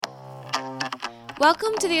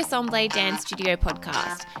Welcome to the Assemble Dance Studio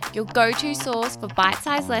podcast, your go-to source for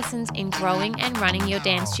bite-sized lessons in growing and running your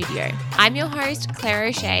dance studio. I'm your host, Claire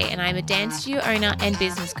O'Shea, and I'm a dance studio owner and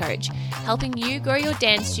business coach, helping you grow your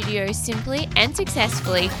dance studio simply and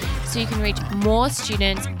successfully so you can reach more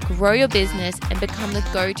students, grow your business, and become the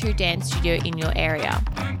go-to dance studio in your area.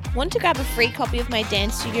 Want to grab a free copy of my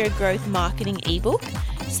Dance Studio Growth Marketing ebook?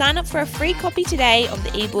 Sign up for a free copy today of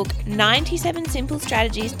the ebook 97 Simple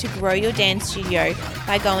Strategies to Grow Your Dance Studio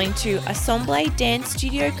by going to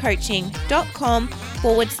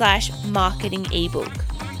assembledancestudiocoaching.com/marketing ebook.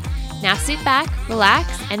 Now sit back, relax,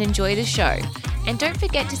 and enjoy the show. And don't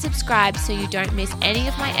forget to subscribe so you don't miss any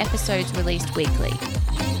of my episodes released weekly.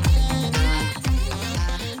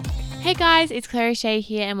 Hey guys, it's Claire O'Shea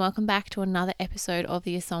here and welcome back to another episode of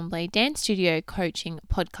the Assemble Dance Studio Coaching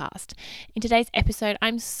Podcast. In today's episode,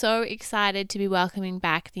 I'm so excited to be welcoming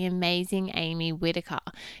back the amazing Amy Whitaker.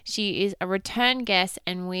 She is a return guest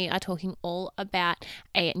and we are talking all about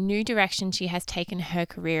a new direction she has taken her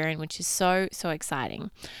career in, which is so exciting.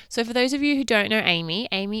 So for those of you who don't know Amy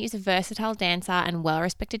is a versatile dancer and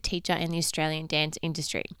well-respected teacher in the Australian dance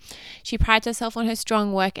industry. She prides herself on her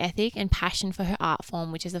strong work ethic and passion for her art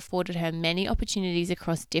form, which has afforded her many opportunities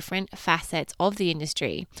across different facets of the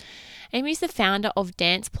industry. Amy is the founder of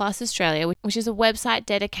Dance Plus Australia, which is a website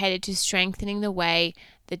dedicated to strengthening the way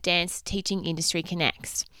the dance teaching industry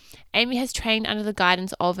connects. Amy has trained under the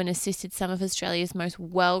guidance of and assisted some of Australia's most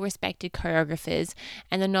well-respected choreographers,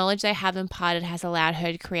 and the knowledge they have imparted has allowed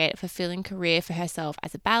her to create a fulfilling career for herself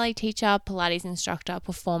as a ballet teacher, Pilates instructor,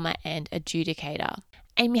 performer, and adjudicator.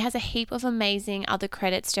 Amy has a heap of amazing other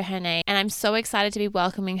credits to her name, and I'm so excited to be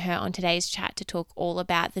welcoming her on today's chat to talk all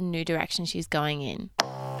about the new direction she's going in.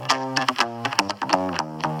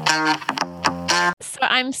 So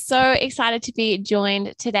I'm so excited to be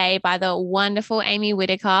joined today by the wonderful Amy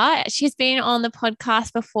Whitaker. She's been on the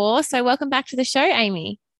podcast before, so welcome back to the show,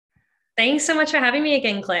 Amy. Thanks so much for having me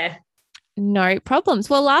again, Claire. No problems.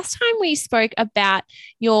 Well, last time we spoke about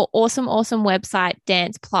your awesome website,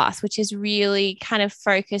 Dance Plus, which is really kind of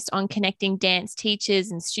focused on connecting dance teachers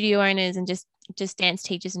and studio owners and just dance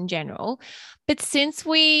teachers in general. But since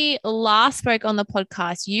we last spoke on the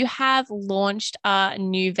podcast, you have launched a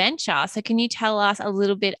new venture. So can you tell us a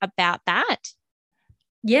little bit about that?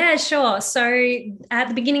 Yeah, sure. So at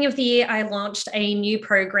the beginning of the year, I launched a new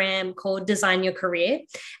program called Design Your Career.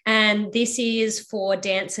 And this is for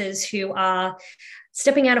dancers who are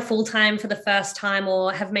stepping out of full-time for the first time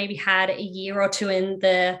or have maybe had a year or two in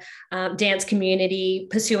the dance community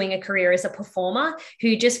pursuing a career as a performer,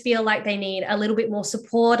 who just feel like they need a little bit more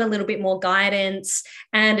support, a little bit more guidance,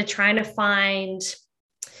 and are trying to find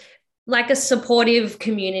like a supportive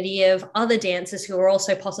community of other dancers who are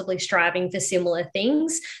also possibly striving for similar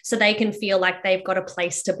things so they can feel like they've got a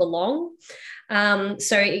place to belong.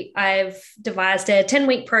 So I've devised a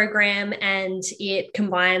 10-week program and it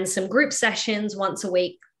combines some group sessions once a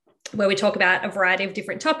week where we talk about a variety of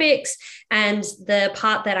different topics. And the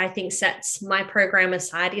part that I think sets my program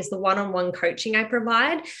aside is the one-on-one coaching I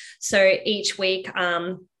provide. So each week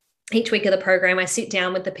of the program, I sit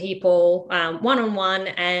down with the people one-on-one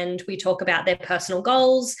and we talk about their personal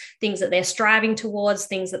goals, things that they're striving towards,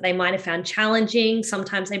 things that they might have found challenging.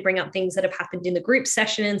 Sometimes they bring up things that have happened in the group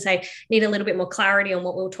session and say, need a little bit more clarity on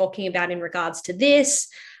what we were talking about in regards to this.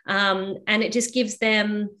 And it just gives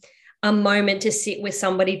them a moment to sit with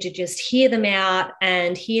somebody to just hear them out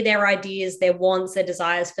and hear their ideas, their wants, their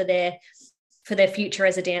desires for their future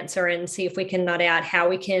as a dancer and see if we can nut out how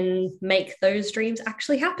we can make those dreams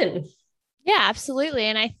actually happen. Yeah, absolutely.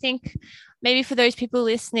 And I think maybe for those people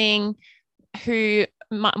listening who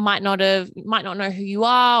might not know who you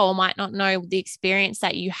are or might not know the experience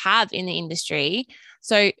that you have in the industry.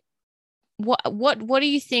 So what do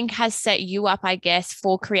you think has set you up, I guess,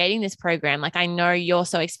 for creating this program? Like, I know you're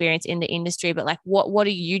so experienced in the industry, but like what are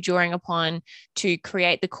you drawing upon to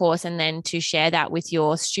create the course and then to share that with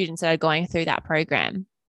your students that are going through that program?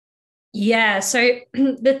 Yeah. So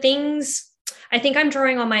the things I think I'm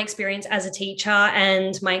drawing on my experience as a teacher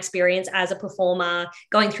and my experience as a performer,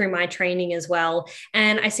 going through my training as well.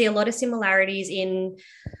 And I see a lot of similarities in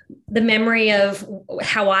the memory of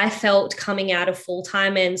how I felt coming out of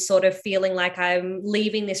full-time and sort of feeling like I'm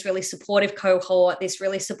leaving this really supportive cohort, this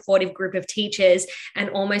really supportive group of teachers, and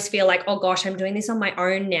almost feel like, oh gosh, I'm doing this on my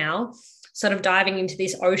own now, sort of diving into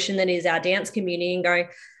this ocean that is our dance community and going,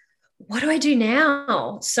 what do I do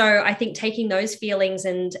now? So I think taking those feelings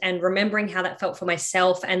and remembering how that felt for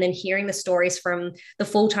myself, and then hearing the stories from the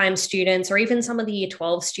full-time students or even some of the year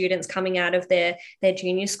 12 students coming out of their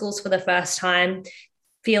junior schools for the first time,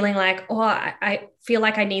 feeling like, oh, I feel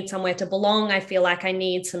like I need somewhere to belong. I feel like I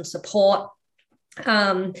need some support.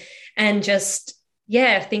 Um, and just,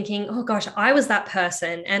 yeah, thinking, oh gosh, I was that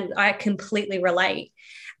person and I completely relate.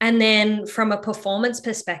 And then from a performance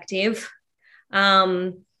perspective,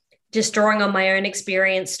 um, just drawing on my own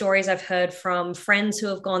experience, stories I've heard from friends who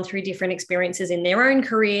have gone through different experiences in their own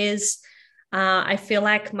careers. I feel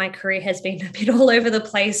like my career has been a bit all over the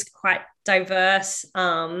place, quite diverse.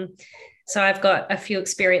 So I've got a few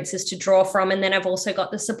experiences to draw from. And then I've also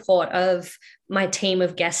got the support of my team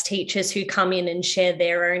of guest teachers who come in and share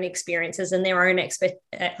their own experiences and their own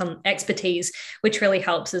expertise, which really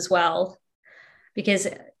helps as well. Because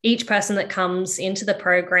each person that comes into the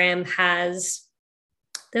program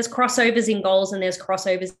there's crossovers in goals and there's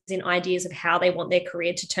crossovers in ideas of how they want their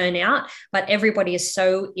career to turn out, but everybody is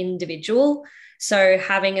so individual. So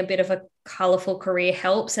having a bit of a colorful career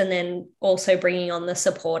helps, and then also bringing on the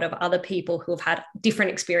support of other people who have had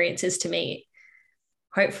different experiences to me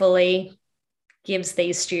hopefully gives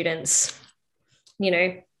these students,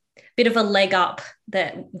 a bit of a leg up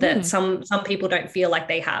that some people don't feel like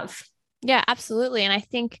they have. Yeah, absolutely. And I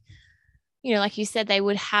think, like you said, they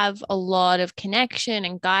would have a lot of connection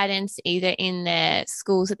and guidance either in their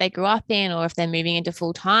schools that they grew up in or if they're moving into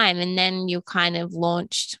full time. And then you're kind of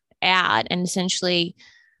launched out and essentially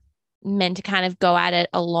meant to kind of go at it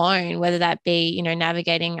alone, whether that be,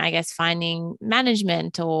 navigating, I guess, finding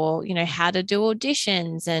management or, how to do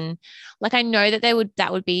auditions. And like, I know that there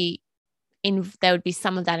would be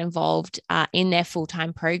some of that involved in their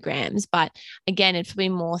full-time programs. But again, it's probably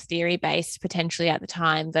more theory-based potentially at the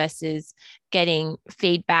time versus getting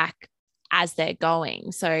feedback as they're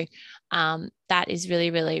going. So that is really,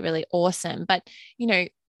 really, really awesome. But,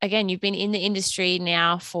 again, you've been in the industry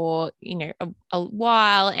now for, a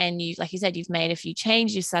while, and like you said, you've made a few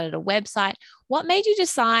changes, you started a website. What made you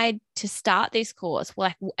decide to start this course?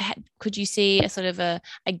 Like, could you see a sort of a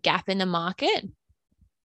gap in the market?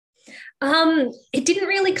 It didn't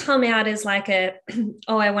really come out as like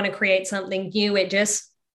oh, I want to create something new. It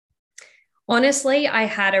just, honestly, I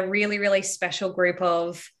had a really, really special group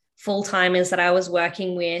of full-timers that I was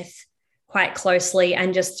working with quite closely.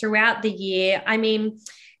 And just throughout the year, I mean,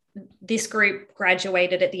 this group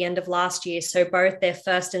graduated at the end of last year. So both their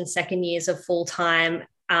first and second years of full-time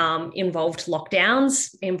involved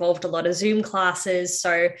lockdowns, involved a lot of Zoom classes.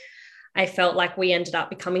 So I felt like we ended up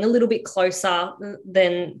becoming a little bit closer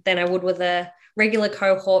than I would with a regular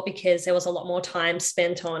cohort, because there was a lot more time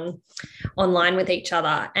spent online with each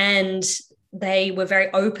other. And they were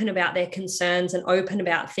very open about their concerns and open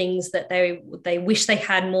about things that they wish they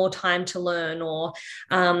had more time to learn, or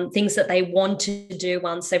things that they want to do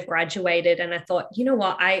once they've graduated. And I thought, you know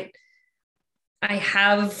what, I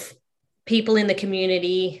have people in the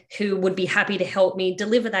community who would be happy to help me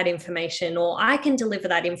deliver that information, or I can deliver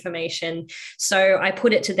that information. So I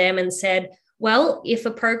put it to them and said, well, if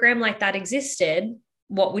a program like that existed,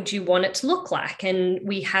 what would you want it to look like? And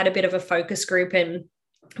we had a bit of a focus group, and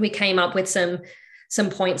we came up with some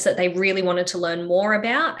points that they really wanted to learn more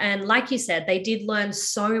about. And like you said, they did learn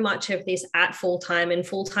so much of this at full-time, and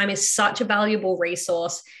full-time is such a valuable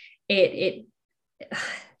resource. It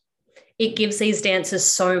gives these dancers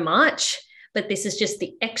so much, but this is just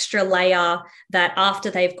the extra layer that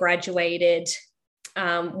after they've graduated,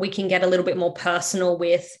 we can get a little bit more personal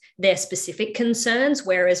with their specific concerns.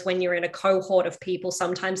 Whereas when you're in a cohort of people,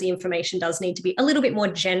 sometimes the information does need to be a little bit more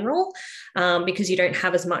general, because you don't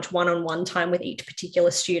have as much one-on-one time with each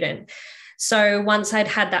particular student. So once I'd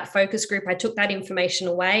had that focus group, I took that information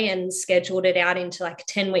away and scheduled it out into like a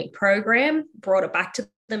 10-week program, brought it back to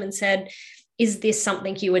them and said, is this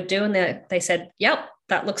something you would do? And they said, yep,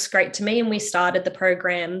 that looks great to me. And we started the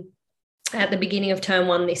program at the beginning of term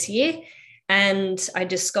 1 this year. And I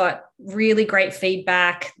just got really great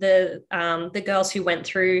feedback. The girls who went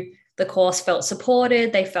through the course felt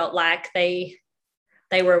supported. They felt like they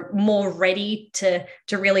were more ready to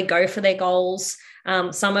really go for their goals.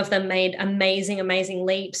 Some of them made amazing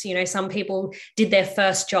leaps. Some people did their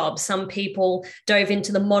first job. Some people dove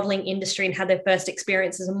into the modeling industry and had their first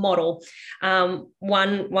experience as a model.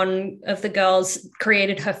 One of the girls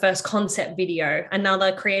created her first concept video.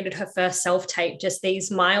 Another created her first self-tape. Just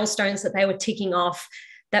these milestones that they were ticking off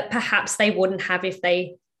that perhaps they wouldn't have if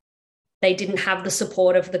they didn't have the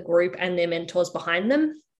support of the group and their mentors behind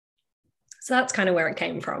them. So that's kind of where it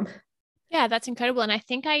came from. Yeah, that's incredible. And I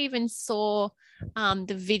think I even saw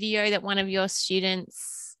the video that one of your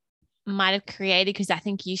students might have created, because I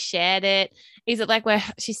think you shared it. Is it like where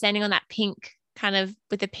she's standing on that pink kind of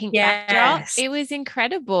with the pink backdrop? It was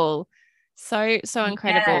incredible. So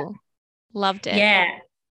incredible. Yeah. Loved it.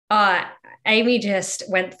 Yeah. Amy just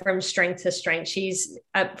went from strength to strength. She's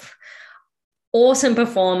awesome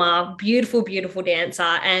performer, beautiful, beautiful dancer.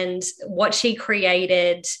 And what she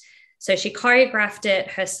created, so she choreographed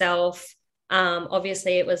it herself.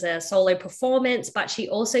 Obviously, it was a solo performance, but she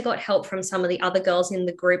also got help from some of the other girls in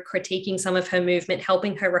the group, critiquing some of her movement,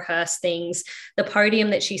 helping her rehearse things. The podium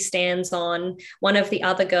that she stands on, one of the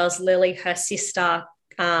other girls, Lily, her sister,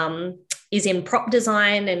 is in prop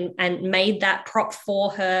design and made that prop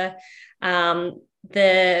for her.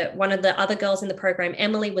 The one of the other girls in the program,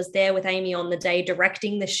 Emily, was there with Amy on the day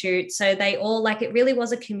directing the shoot. So they all, like, it really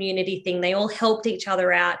was a community thing. They all helped each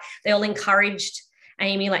other out. They all encouraged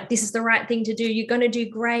Amy, like, this is the right thing to do, you're going to do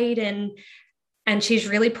great. And she's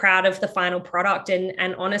really proud of the final product.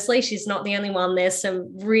 And honestly, she's not the only one. There's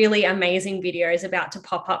some really amazing videos about to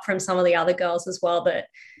pop up from some of the other girls as well that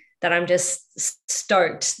I'm just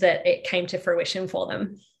stoked that it came to fruition for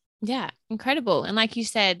them. Yeah, incredible. And like you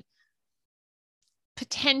said,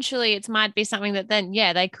 potentially it might be something that then,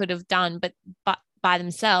 yeah, they could have done, but by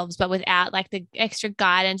themselves, but without like the extra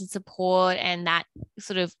guidance and support and that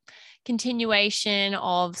sort of continuation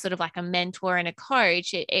of sort of like a mentor and a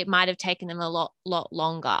coach, it might have taken them a lot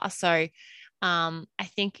longer. So I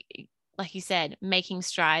think, like you said, making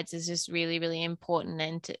strides is just really, really important.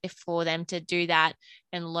 And for them to do that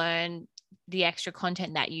and learn the extra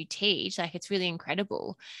content that you teach, like, it's really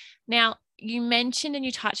incredible. Now, you mentioned and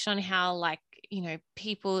you touched on how, like, you know,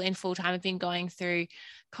 people in full-time have been going through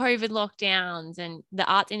COVID lockdowns and the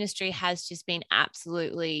arts industry has just been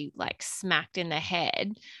absolutely like smacked in the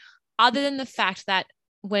head. Other than the fact that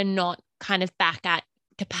we're not kind of back at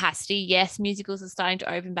capacity, yes, musicals are starting to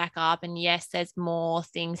open back up, and yes, there's more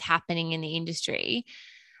things happening in the industry.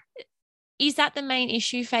 Is that the main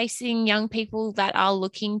issue facing young people that are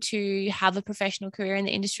looking to have a professional career in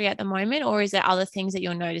the industry at the moment, or is there other things that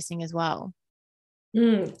you're noticing as well?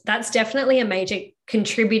 That's definitely a major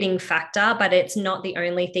contributing factor, but it's not the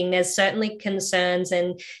only thing. There's certainly concerns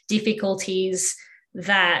and difficulties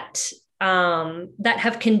that that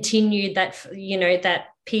have continued. That, you know, that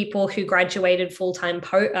people who graduated full-time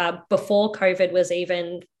before COVID was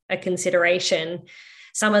even a consideration,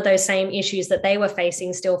 some of those same issues that they were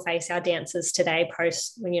facing still face our dancers today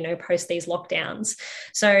post these lockdowns.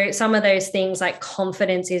 So some of those things, like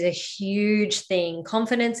confidence, is a huge thing.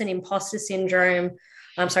 Confidence and imposter syndrome,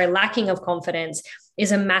 lacking of confidence,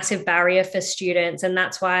 is a massive barrier for students. And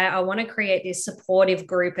that's why I want to create this supportive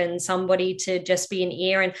group and somebody to just be an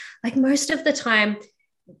ear. And like most of the time,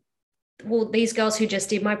 well, these girls who just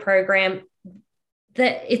did my program,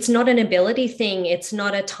 that it's not an ability thing, it's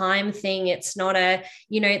not a time thing, it's not a,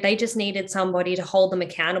 you know, they just needed somebody to hold them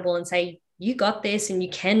accountable and say, you got this and you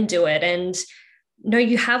can do it. And no,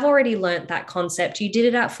 you have already learnt that concept, you did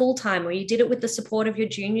it at full time, or you did it with the support of your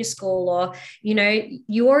junior school, or, you know,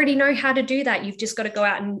 you already know how to do that, you've just got to go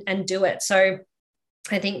out and do it. So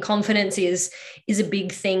I think confidence is a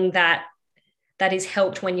big thing that is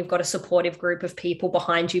helped when you've got a supportive group of people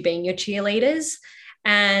behind you being your cheerleaders.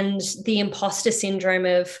 And the imposter syndrome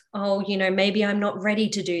of, oh, you know, maybe I'm not ready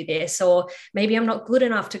to do this, or maybe I'm not good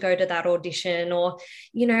enough to go to that audition, or,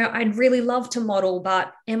 you know, I'd really love to model,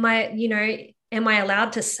 but am I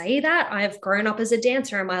allowed to say that? I've grown up as a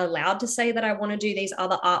dancer. Am I allowed to say that I want to do these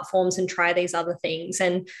other art forms and try these other things?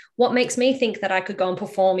 And what makes me think that I could go and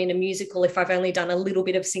perform in a musical if I've only done a little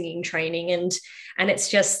bit of singing training? And it's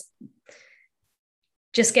just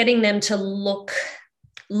getting them to look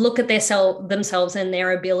at themselves and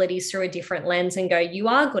their abilities through a different lens and go, you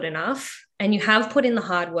are good enough and you have put in the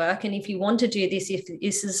hard work. And if you want to do this, if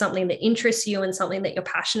this is something that interests you and something that you're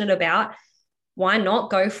passionate about, why not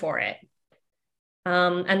go for it?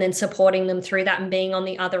 And then supporting them through that and being on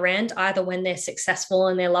the other end, either when they're successful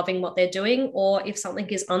and they're loving what they're doing, or if something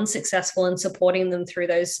is unsuccessful, and supporting them through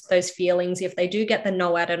those feelings if they do get the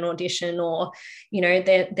no at an audition, or, you know,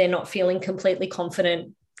 they're not feeling completely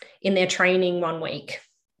confident in their training one week.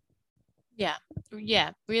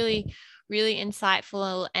 Yeah, really, really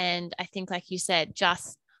insightful. And I think, like you said,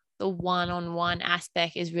 just the one-on-one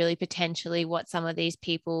aspect is really potentially what some of these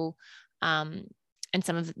people and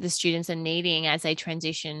some of the students are needing as they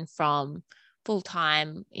transition from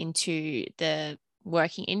full-time into the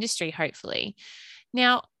working industry, hopefully.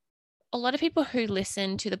 Now, a lot of people who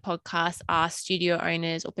listen to the podcast are studio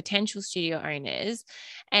owners or potential studio owners.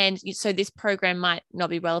 And so this program might not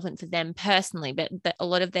be relevant for them personally, but a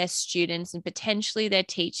lot of their students and potentially their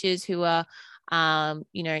teachers who are,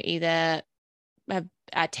 either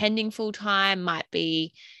attending full-time, might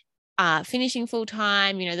be finishing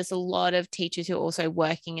full-time. You know, there's a lot of teachers who are also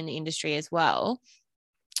working in the industry as well.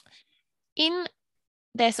 In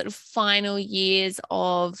their sort of final years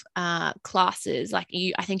of classes, like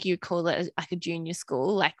I think you call it like a junior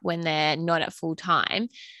school, like when they're not at full time,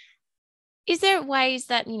 Is there ways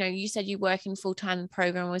that, you said you work in full-time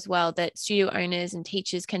program as well, that studio owners and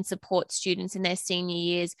teachers can support students in their senior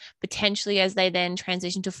years, potentially as they then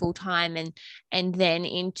transition to full-time and then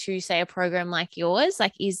into, say, a program like yours?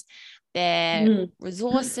 Like, is there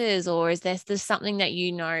resources, or is there something that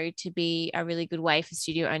to be a really good way for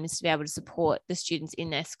studio owners to be able to support the students in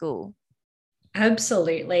their school?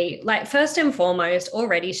 Absolutely. Like, first and foremost,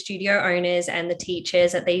 already studio owners and the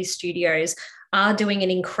teachers at these studios are doing an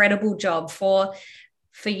incredible job for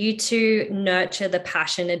you to nurture the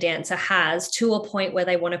passion a dancer has to a point where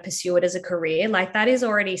they want to pursue it as a career. Like, that is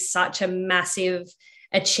already such a massive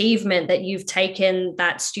achievement, that you've taken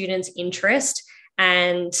that student's interest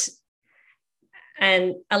and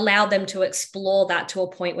allow them to explore that to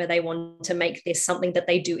a point where they want to make this something that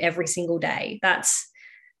they do every single day.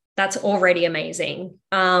 That's already amazing.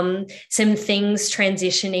 Some things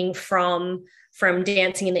transitioning from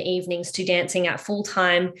dancing in the evenings to dancing at full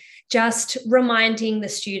time, just reminding the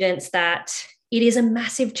students that it is a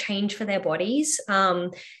massive change for their bodies.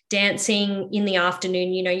 Dancing in the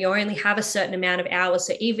afternoon, you only have a certain amount of hours.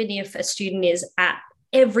 So even if a student is at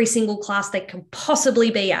every single class they can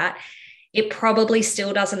possibly be at, it probably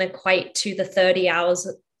still doesn't equate to the 30 hours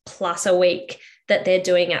plus a week that they're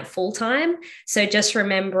doing at full time. So just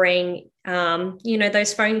remembering,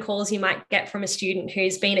 those phone calls you might get from a student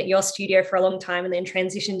who's been at your studio for a long time and then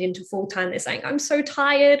transitioned into full time. They're saying, I'm so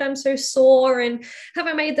tired, I'm so sore, and have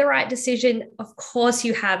I made the right decision? Of course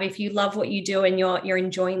you have. If you love what you do and you're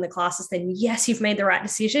enjoying the classes, then yes, you've made the right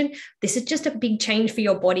decision. This is just a big change for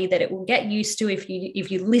your body that it will get used to if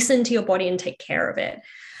you listen to your body and take care of it.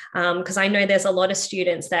 Because I know there's a lot of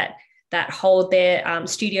students that hold their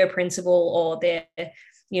studio principal or their,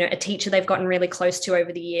 a teacher they've gotten really close to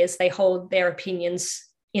over the years. They hold their opinions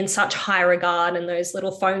in such high regard, and those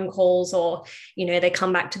little phone calls, or, they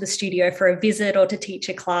come back to the studio for a visit or to teach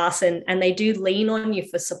a class, and they do lean on you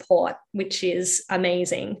for support, which is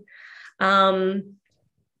amazing. I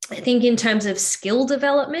think in terms of skill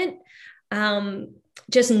development,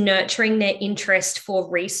 just nurturing their interest for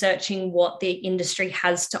researching what the industry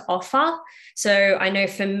has to offer. So I know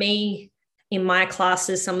for me, in my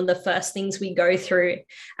classes, some of the first things we go through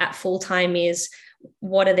at full time is,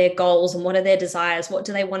 what are their goals and what are their desires? What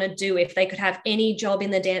do they want to do? If they could have any job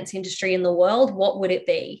in the dance industry in the world, what would it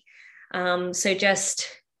be? So just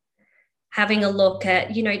having a look at,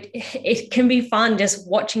 it can be fun just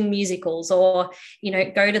watching musicals, or,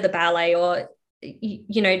 go to the ballet, or,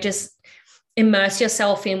 just immerse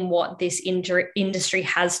yourself in what this industry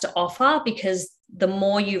has to offer, because the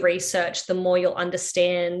more you research, the more you'll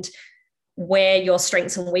understand where your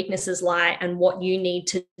strengths and weaknesses lie, and what you need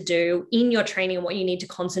to do in your training, and what you need to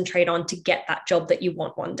concentrate on to get that job that you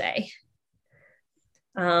want one day.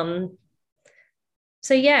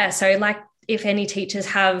 So like, if any teachers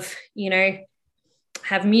have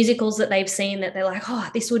musicals that they've seen that they're like, oh,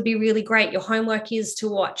 this would be really great. Your homework is to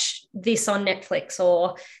watch this on Netflix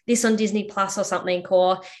or this on Disney Plus or something,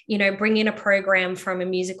 or, bring in a program from a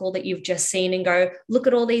musical that you've just seen and go, look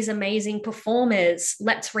at all these amazing performers.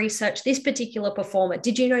 Let's research this particular performer.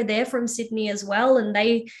 Did you know they're from Sydney as well? And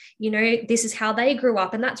they, this is how they grew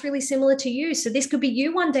up. And that's really similar to you. So this could be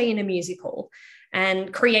you one day in a musical,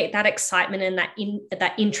 and create that excitement and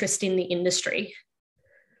that interest in the industry.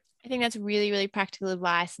 I think that's really, really practical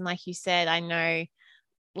advice. And like you said, I know,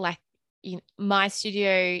 like, my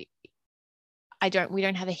studio, we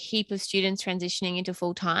don't have a heap of students transitioning into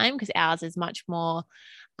full time, because ours is much more,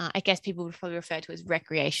 I guess people would probably refer to as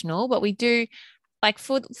recreational, but we do, like,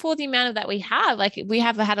 for the amount of that we have, like, we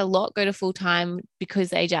have had a lot go to full time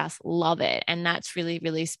because they just love it. And that's really,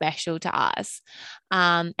 really special to us.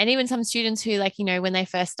 And even some students who, like, when they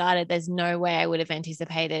first started, there's no way I would have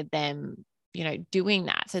anticipated them doing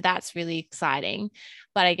that. So that's really exciting.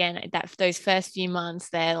 But again, those first few months,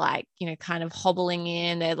 they're like, kind of hobbling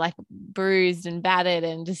in, they're like bruised and battered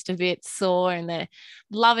and just a bit sore, and they're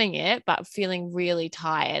loving it, but feeling really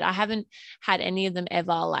tired. I haven't had any of them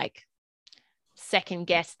ever like second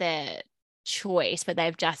guess their choice, but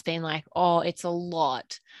they've just been like, oh, it's a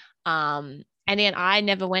lot. And then I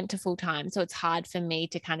never went to full time, so it's hard for me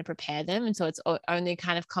to kind of prepare them. And so it's only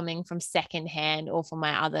kind of coming from secondhand or from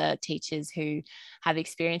my other teachers who have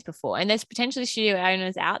experience before. And there's potentially studio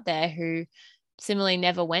owners out there who similarly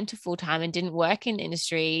never went to full time and didn't work in the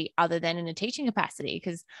industry other than in a teaching capacity.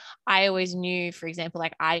 Because I always knew, for example,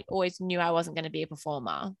 like, I always knew I wasn't going to be a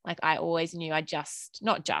performer. Like, I always knew I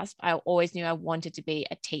always knew I wanted to be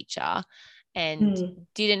a teacher, and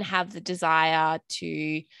didn't have the desire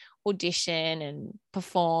to audition and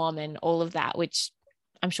perform and all of that, which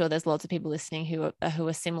I'm sure there's lots of people listening who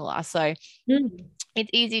are similar. So Mm. it's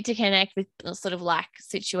easy to connect with sort of like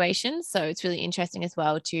situations. So it's really interesting as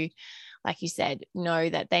well to, like you said, know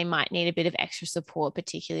that they might need a bit of extra support,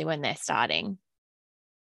 particularly when they're starting.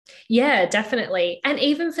 Yeah, definitely. And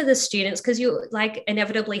even for the students, because you like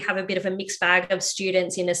inevitably have a bit of a mixed bag of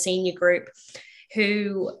students in a senior group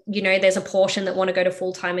who, there's a portion that want to go to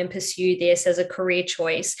full time and pursue this as a career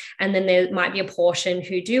choice. And then there might be a portion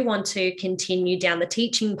who do want to continue down the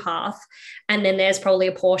teaching path. And then there's probably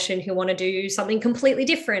a portion who want to do something completely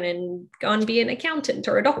different and go and be an accountant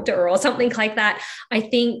or a doctor or something like that. I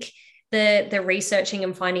think the researching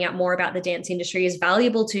and finding out more about the dance industry is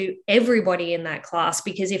valuable to everybody in that class,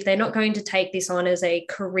 because if they're not going to take this on as a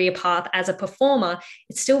career path as a performer,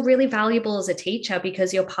 it's still really valuable as a teacher,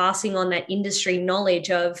 because you're passing on that industry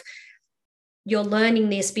knowledge of, you're learning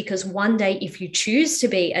this because one day if you choose to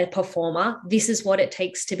be a performer, this is what it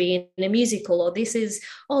takes to be in a musical, or this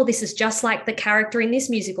is just like the character in this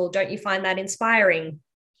musical. Don't you find that inspiring?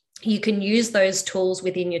 You can use those tools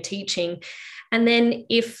within your teaching. And then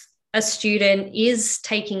if a student is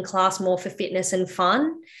taking class more for fitness and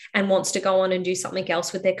fun and wants to go on and do something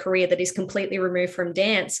else with their career that is completely removed from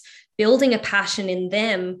dance, building a passion in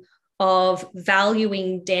them of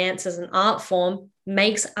valuing dance as an art form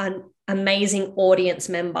makes an amazing audience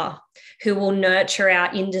member who will nurture our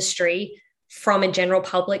industry from a general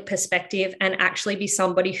public perspective and actually be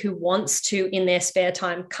somebody who wants to, in their spare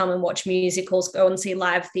time, come and watch musicals, go and see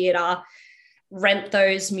live theatre, rent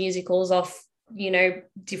those musicals off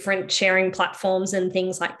different sharing platforms and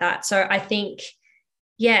things like that. So I think,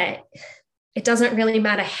 yeah, it doesn't really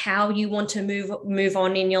matter how you want to move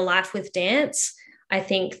on in your life with dance. I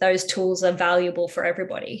think those tools are valuable for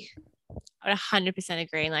everybody. I 100%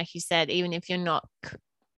 agree. And like you said, even if you're not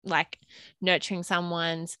like nurturing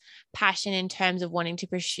someone's passion in terms of wanting to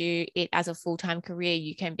pursue it as a full-time career,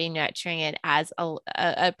 you can be nurturing it as a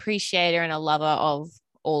appreciator and a lover of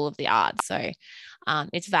all of the arts. So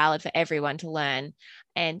it's valid for everyone to learn.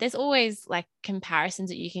 And there's always like comparisons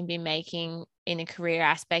that you can be making in a career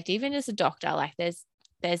aspect, even as a doctor. Like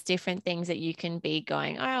there's different things that you can be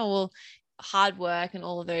going, oh, well, hard work and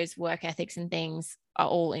all of those work ethics and things are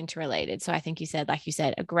all interrelated. So I think like you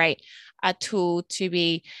said, a great tool to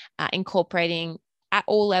be incorporating at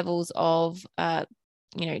all levels of,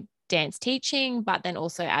 dance teaching, but then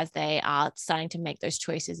also as they are starting to make those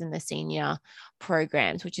choices in the senior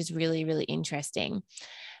programs, which is really, really interesting.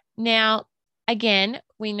 Now, again,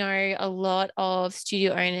 we know a lot of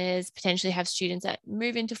studio owners potentially have students that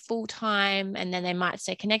move into full-time, and then they might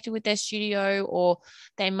stay connected with their studio, or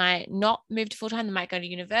they might not move to full-time. They might go to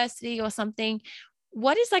university or something.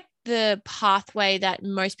 What is like the pathway that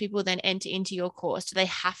most people then enter into your course? Do they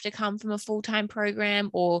have to come from a full-time program,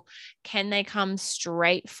 or can they come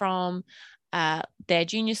straight from their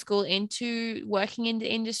junior school into working in the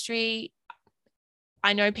industry?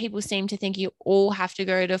 I know people seem to think you all have to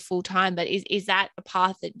go to full-time, but is that a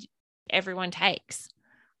path that everyone takes?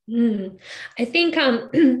 I think,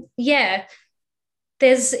 yeah,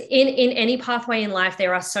 there's in any pathway in life,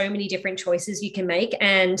 there are so many different choices you can make.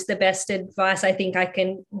 And the best advice I think I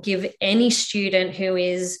can give any student who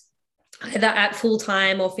is either at full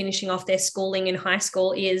time or finishing off their schooling in high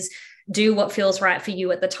school is do what feels right for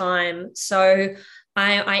you at the time. So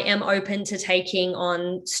I am open to taking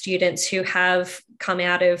on students who have come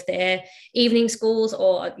out of their evening schools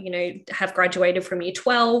or, have graduated from year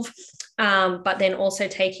 12. But then also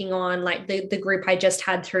taking on like the group I just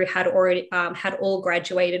had through had already had all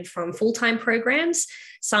graduated from full-time programs.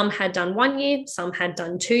 Some had done 1 year, some had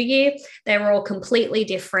done 2 year. They were all completely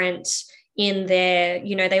different in their,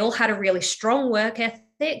 they all had a really strong work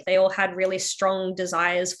ethic. They all had really strong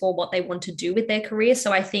desires for what they want to do with their career.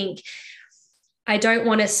 So I think I don't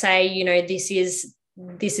want to say,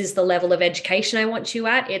 this is the level of education I want you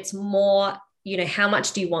at. It's more, how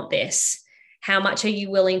much do you want this? How much are you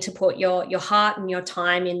willing to put your heart and your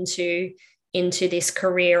time into this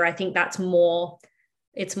career? I think it's more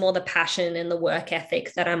the passion and the work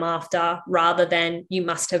ethic that I'm after, rather than you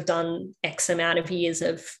must have done X amount of years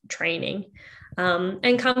of training.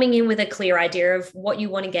 And coming in with a clear idea of what you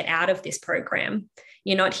want to get out of this program.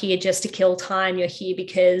 You're not here just to kill time. You're here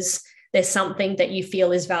because there's something that you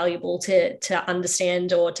feel is valuable to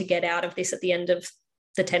understand or to get out of this at the end of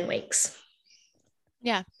the 10 weeks.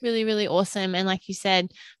 Yeah, really, really awesome. And like you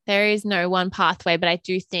said, there is no one pathway, but I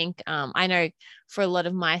do think, I know for a lot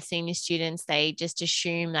of my senior students, they just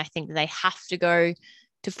assume, I think that they have to go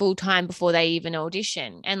to full-time before they even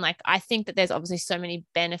audition. And like, I think that there's obviously so many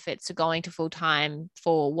benefits to going to full-time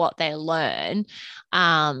for what they learn.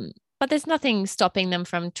 But there's nothing stopping them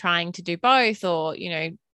from trying to do both, or,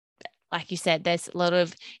 like you said, there's a lot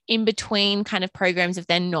of in between kind of programs if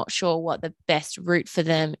they're not sure what the best route for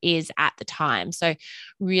them is at the time. So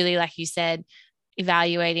really, like you said,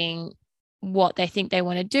 evaluating what they think they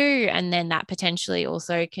want to do, and then that potentially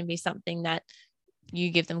also can be something that you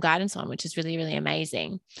give them guidance on, which is really, really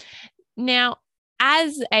amazing. Now,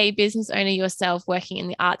 as a business owner yourself working in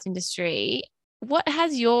the arts industry, what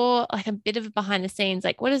has your, like, a bit of behind the scenes,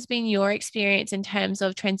 like what has been your experience in terms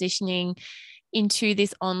of transitioning into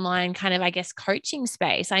this online kind of, I guess, coaching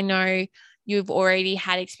space? I know you've already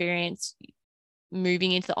had experience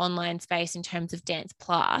moving into the online space in terms of Dance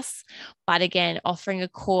Plus, but again, offering a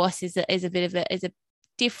course is a bit of a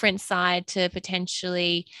different side to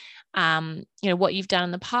potentially what you've done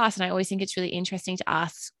in the past. And I always think it's really interesting to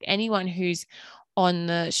ask anyone who's on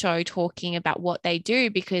the show talking about what they do,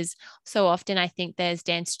 because so often I think there's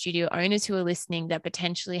dance studio owners who are listening that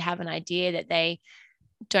potentially have an idea that they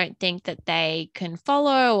don't think that they can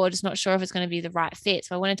follow, or just not sure if it's going to be the right fit.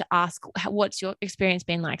 So I wanted to ask, what's your experience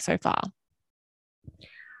been like so far?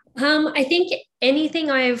 I think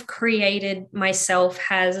anything I've created myself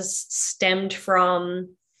has stemmed from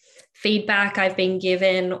feedback I've been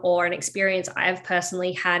given or an experience I've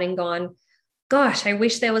personally had and gone, gosh, I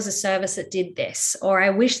wish there was a service that did this, or I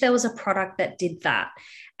wish there was a product that did that.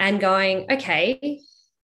 And going, okay,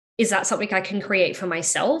 is that something I can create for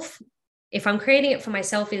myself? If I'm creating it for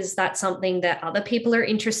myself, is that something that other people are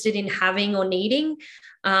interested in having or needing?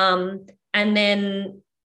 And then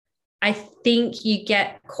I think you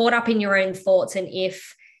get caught up in your own thoughts. And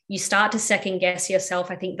if you start to second guess yourself,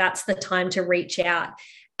 I think that's the time to reach out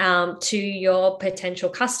to your potential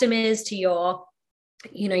customers, to your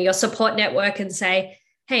support network, and say,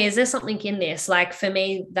 hey, is there something in this? Like for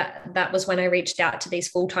me, that was when I reached out to these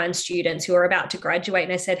full-time students who are about to graduate.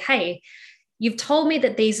 And I said, hey, you've told me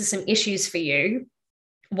that these are some issues for you.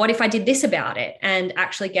 What if I did this about it? And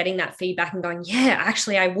actually getting that feedback and going, yeah,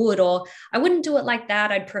 actually I would, or I wouldn't do it like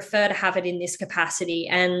that. I'd prefer to have it in this capacity.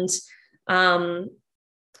 And so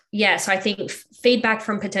I think feedback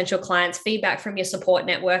from potential clients, feedback from your support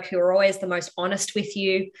network, who are always the most honest with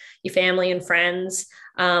you, your family and friends,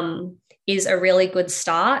 is a really good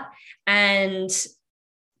start. And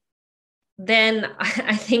then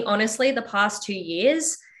I think, honestly, the past 2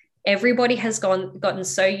 years, everybody has gotten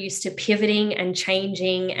so used to pivoting and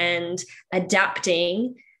changing and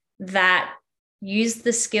adapting that use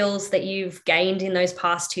the skills that you've gained in those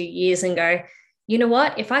past 2 years and go, you know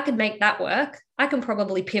what, if I could make that work, I can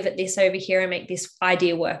probably pivot this over here and make this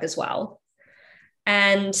idea work as well.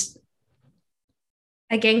 And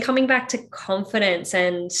again, coming back to confidence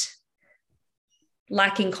and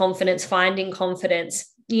lacking confidence, finding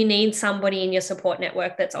confidence, you need somebody in your support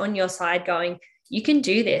network that's on your side going, you can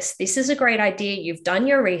do this. This is a great idea. You've done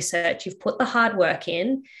your research. You've put the hard work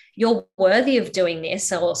in. You're worthy of doing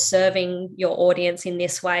this, or serving your audience in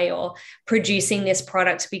this way, or producing this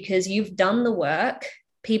product because you've done the work.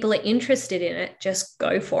 People are interested in it. Just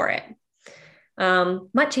go for it.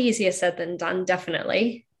 Much easier said than done,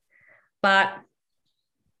 definitely. But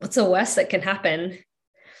what's the worst that can happen?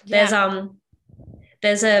 Yeah.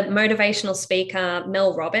 There's a motivational speaker,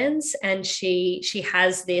 Mel Robbins, and she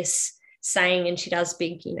has this saying, and she does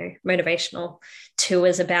big, motivational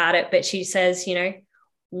tours about it. But she says,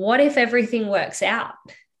 what if everything works out?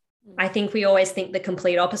 I think we always think the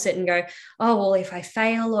complete opposite and go, oh, well, if I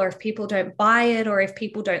fail, or if people don't buy it, or if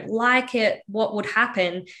people don't like it, what would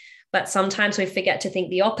happen? But sometimes we forget to think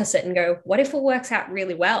the opposite and go, what if it works out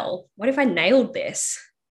really well? What if I nailed this?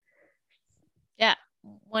 Yeah,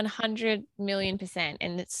 100 million%.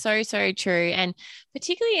 And it's so, so true. And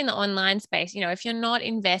particularly in the online space, if you're not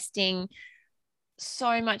investing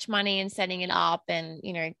so much money in setting it up and,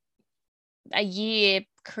 a year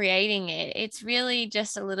creating it, it's really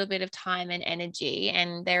just a little bit of time and energy.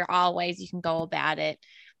 And there are ways you can go about it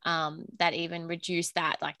that even reduce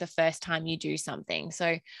that, like the first time you do something.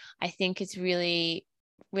 So I think it's really,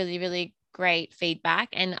 really, really great feedback.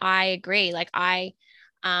 And I agree. Like I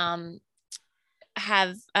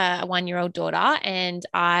have a 1-year-old daughter, and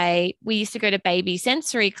we used to go to baby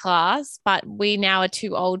sensory class, but we now are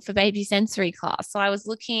too old for baby sensory class. So I was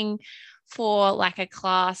looking for like a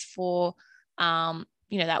class for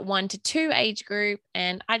that 1 to 2 age group,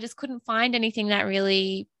 and I just couldn't find anything that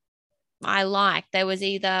really I liked. There was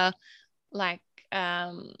either like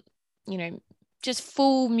just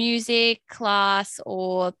full music class,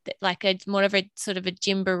 or like a more of a sort of a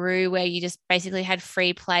gymboree where you just basically had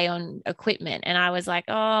free play on equipment. And I was like,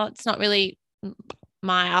 oh, it's not really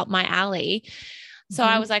my alley. So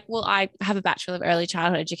I was like, well, I have a Bachelor of Early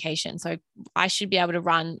Childhood Education, so I should be able to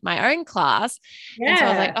run my own class. Yeah. And so I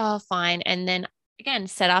was like, oh, fine. And then again,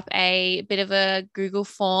 set up a bit of a Google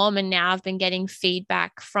form, and now I've been getting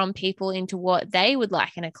feedback from people into what they would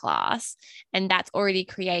like in a class. And that's already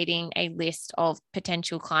creating a list of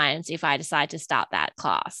potential clients if I decide to start that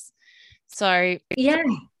class. So Yeah.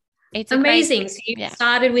 it's a great, Amazing. So you yeah.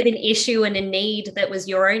 started with an issue and a need that was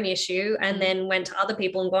your own issue, and then went to other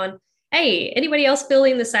people and gone, hey, anybody else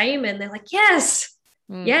feeling the same? And they're like, yes.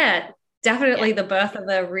 Yeah, definitely Yeah. the birth of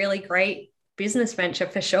a really great business venture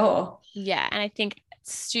for sure. Yeah. And I think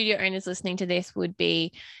studio owners listening to this would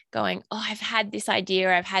be going, oh, I've had this idea,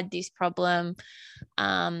 or I've had this problem.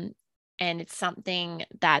 And it's something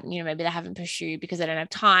that, maybe they haven't pursued because they don't have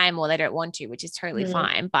time or they don't want to, which is totally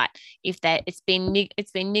fine. But if that it's been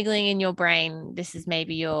niggling in your brain, this is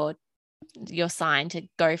maybe your sign to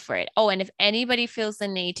go for it. Oh, and if anybody feels the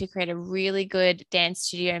need to create a really good dance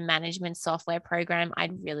studio management software program,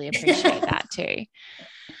 I'd really appreciate that too.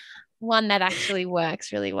 One that actually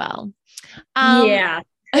works really well. Yeah.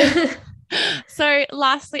 So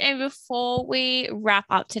lastly, and before we wrap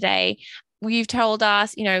up today, you've told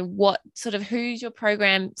us, what sort of who's your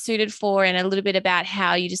program suited for and a little bit about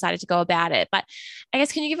how you decided to go about it. But I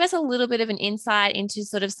guess, can you give us a little bit of an insight into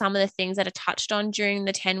sort of some of the things that are touched on during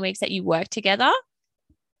the 10 weeks that you work together?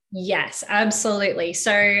 Yes, absolutely.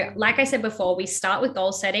 So, like I said before, we start with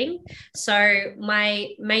goal setting. So, my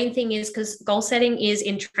main thing is, because goal setting is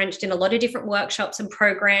entrenched in a lot of different workshops and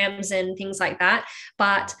programs and things like that.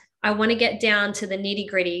 But I want to get down to the nitty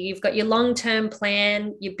gritty. You've got your long-term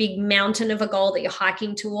plan, your big mountain of a goal that you're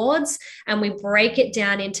hiking towards, and we break it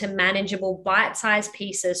down into manageable bite-sized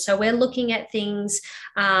pieces. So we're looking at things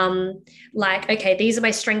like, okay, these are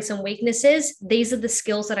my strengths and weaknesses. These are the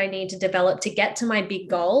skills that I need to develop to get to my big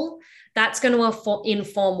goal. That's going to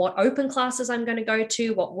inform what open classes I'm going to go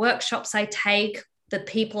to, what workshops I take, the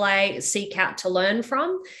people I seek out to learn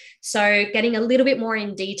from. So getting a little bit more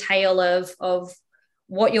in detail of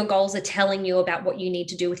what your goals are telling you about what you need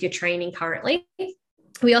to do with your training currently.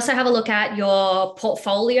 We also have a look at your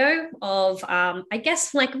portfolio of, I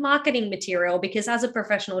guess, like marketing material, because as a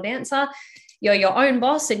professional dancer, you're your own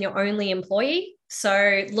boss and your only employee.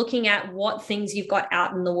 So looking at what things you've got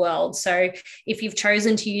out in the world. So if you've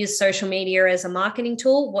chosen to use social media as a marketing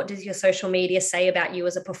tool, what does your social media say about you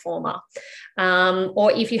as a performer?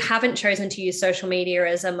 Or if you haven't chosen to use social media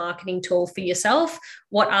as a marketing tool for yourself,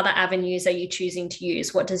 what other avenues are you choosing to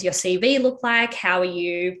use? What does your CV look like? How are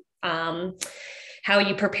you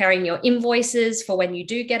preparing your invoices for when you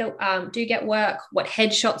do get work? What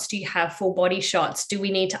headshots do you have? Full body shots? Do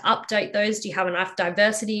we need to update those? Do you have enough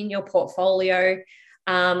diversity in your portfolio?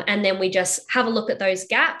 And then we just have a look at those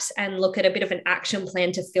gaps and look at a bit of an action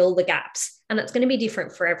plan to fill the gaps. And that's going to be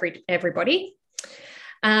different for everybody.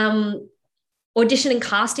 Audition and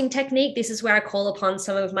casting technique. This is where I call upon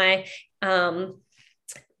some of my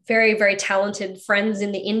very, very talented friends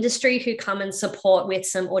in the industry who come and support with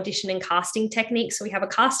some audition and casting techniques. So we have a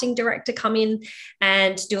casting director come in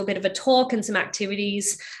and do a bit of a talk and some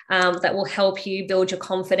activities that will help you build your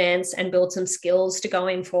confidence and build some skills to go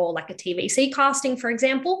in for like a TVC casting, for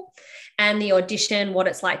example. And the audition, what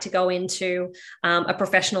it's like to go into a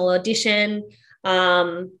professional audition.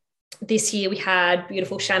 This year we had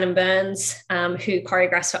beautiful Shannon Burns, who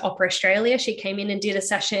choreographs for Opera Australia. She came in and did a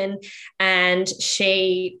session, and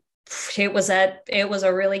it was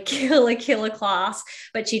a really killer class,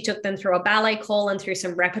 but she took them through a ballet call and through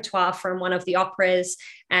some repertoire from one of the operas,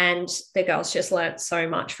 and the girls just learnt so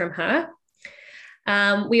much from her.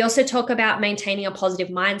 We also talk about maintaining a positive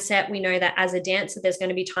mindset. We know that as a dancer, there's going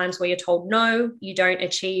to be times where you're told no, you don't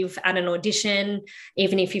achieve at an audition,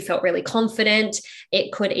 even if you felt really confident.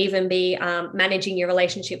 It could even be managing your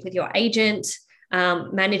relationship with your agent,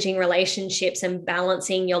 managing relationships and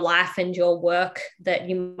balancing your life and your work. That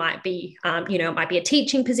you might be, it might be a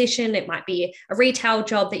teaching position, it might be a retail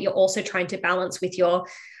job that you're also trying to balance with your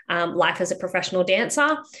life as a professional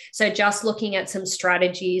dancer. So just looking at some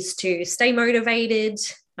strategies to stay motivated,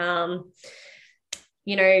 manage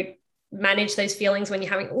those feelings when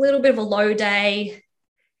you're having a little bit of a low day,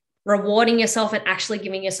 rewarding yourself and actually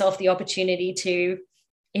giving yourself the opportunity to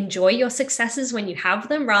enjoy your successes when you have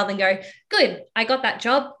them, rather than go, good, I got that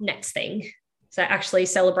job, next thing. So actually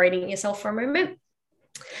celebrating yourself for a moment.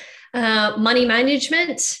 Money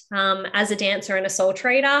management, as a dancer and a sole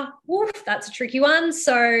trader, that's a tricky one.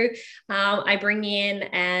 So I bring in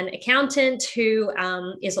an accountant who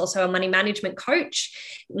is also a money management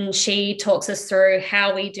coach, and she talks us through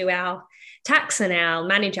how we do our tax and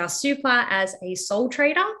manage our super as a sole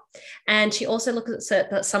trader. And she also looks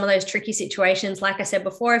at some of those tricky situations. Like I said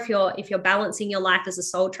before, if you're balancing your life as a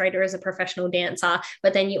sole trader, as a professional dancer,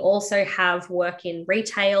 but then you also have work in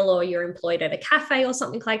retail or you're employed at a cafe or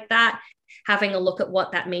something like that, having a look at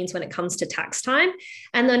what that means when it comes to tax time,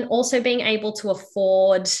 and then also being able to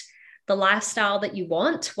afford the lifestyle that you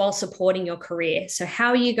want while supporting your career. So how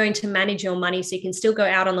are you going to manage your money so you can still go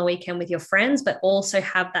out on the weekend with your friends, but also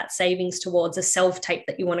have that savings towards a self-tape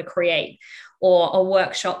that you want to create or a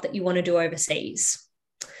workshop that you want to do overseas?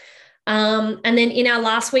 And then in our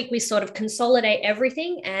last week, we sort of consolidate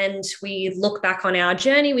everything and we look back on our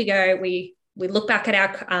journey. We look back at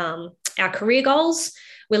our career goals.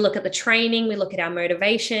 We look at the training. We look at our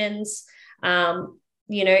motivations.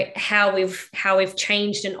 How we've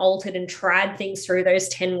changed and altered and tried things through those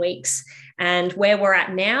 10 weeks and where we're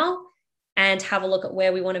at now, and have a look at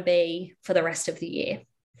where we want to be for the rest of the year.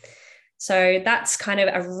 So that's kind of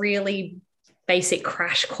a really basic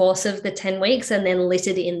crash course of the 10 weeks. And then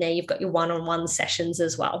littered in there, you've got your one-on-one sessions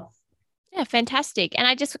as well. Yeah, fantastic. And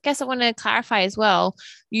I want to clarify as well,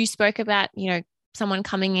 you spoke about, someone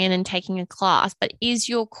coming in and taking a class, but is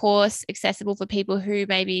your course accessible for people who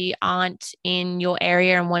maybe aren't in your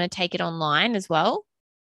area and want to take it online as well?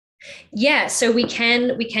 Yeah, so we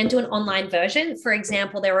can do an online version. For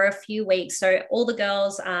example, there were a few weeks. So all the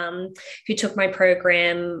girls who took my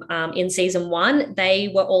program in season 1,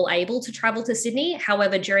 they were all able to travel to Sydney.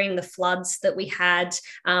 However, during the floods that we had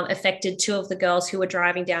affected 2 of the girls who were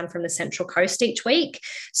driving down from the Central Coast each week.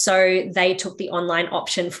 So they took the online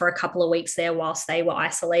option for a couple of weeks there whilst they were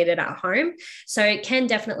isolated at home. So it can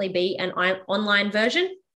definitely be an online version.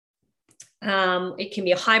 It can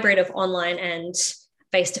be a hybrid of online and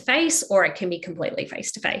face-to-face, or it can be completely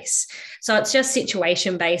face-to-face. So it's just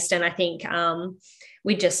situation-based. And I think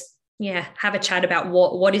we just, have a chat about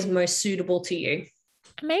what is most suitable to you.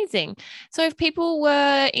 Amazing. So if people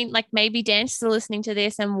were in, maybe dancers are listening to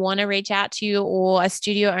this and want to reach out to you, or a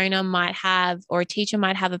studio owner might have, or a teacher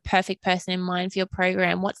might have a perfect person in mind for your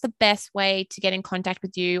program, what's the best way to get in contact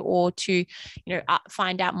with you or to,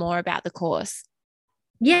 find out more about the course?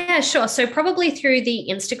 Yeah, sure. So probably through the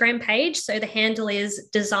Instagram page. So the handle is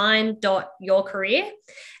design.yourcareer.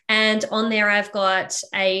 And on there, I've got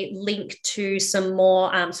a link to some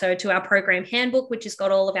more, to our program handbook, which has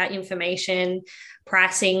got all of our information,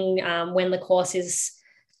 pricing, when the course is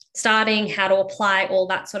starting, how to apply, all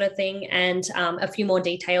that sort of thing, and a few more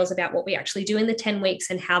details about what we actually do in the 10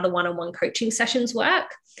 weeks and how the one-on-one coaching sessions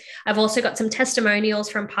work. I've also got some testimonials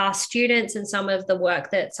from past students and some of the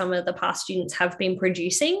work that some of the past students have been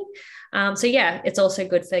producing. It's also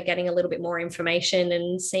good for getting a little bit more information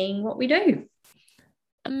and seeing what we do.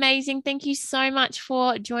 Amazing. Thank you so much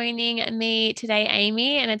for joining me today,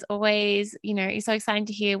 Amy. And it's always, it's so exciting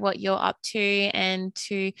to hear what you're up to and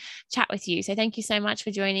to chat with you. So thank you so much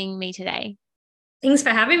for joining me today. Thanks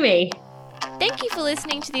for having me. Thank you for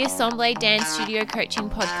listening to the Assemble Dance Studio Coaching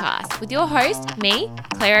Podcast with your host, me,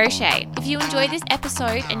 Claire O'Shea. If you enjoyed this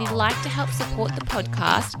episode and you'd like to help support the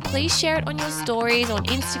podcast, please share it on your stories on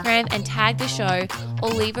Instagram and tag the show, or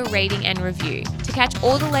leave a rating and review. To catch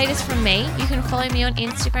all the latest from me, you can follow me on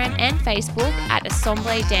Instagram and Facebook at Assemble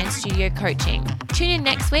Dance Studio Coaching. Tune in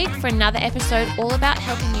next week for another episode all about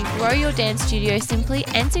helping you grow your dance studio simply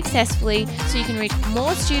and successfully so you can reach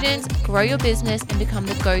more students, grow your business, and become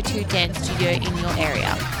the go-to dance studio in your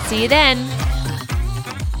area. See you then.